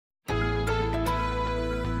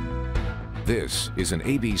This is an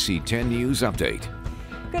ABC 10 News update.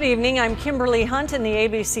 Good evening, I'm Kimberly Hunt in the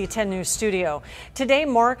ABC 10 News studio. Today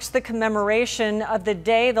marks the commemoration of the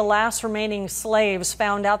day the last remaining slaves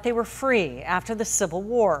found out they were free after the Civil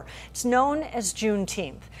War. It's known as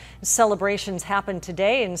Juneteenth. Celebrations happen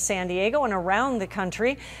today in San Diego and around the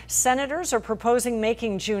country. Senators are proposing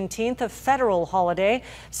making Juneteenth a federal holiday.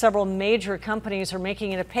 Several major companies are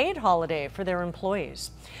making it a paid holiday for their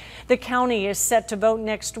employees. The county is set to vote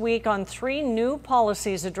next week on 3 new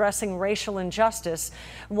policies addressing racial injustice.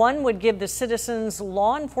 One would give the Citizens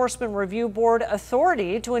Law Enforcement Review Board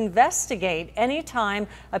authority to investigate any time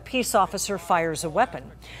a peace officer fires a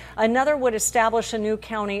weapon. Another would establish a new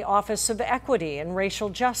county Office of Equity and Racial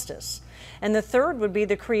Justice. And the third would be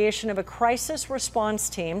the creation of a crisis response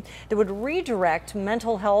team that would redirect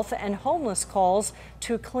mental health and homeless calls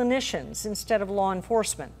to clinicians instead of law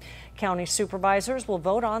enforcement. County supervisors will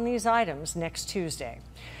vote on these items next Tuesday.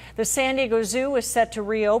 The San Diego Zoo is set to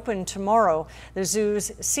reopen tomorrow. The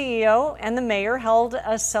zoo's CEO and the mayor held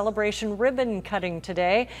a celebration ribbon cutting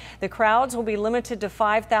today. The crowds will be limited to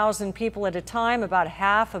 5,000 people at a time, about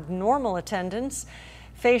half of normal attendance.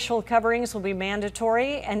 Facial coverings will be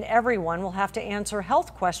mandatory, and everyone will have to answer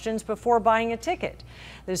health questions before buying a ticket.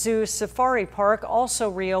 The zoo's safari park also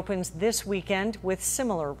reopens this weekend with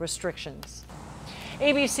similar restrictions.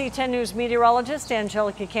 ABC 10 News meteorologist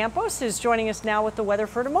Angelica Campos is joining us now with the weather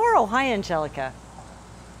for tomorrow. Hi, Angelica.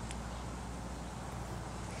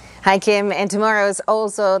 Hi, Kim. And tomorrow is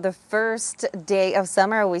also the first day of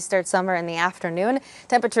summer. We start summer in the afternoon.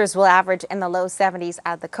 Temperatures will average in the low 70s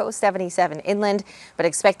at the coast, 77 inland, but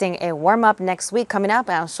expecting a warm up next week coming up.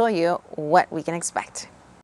 I'll show you what we can expect.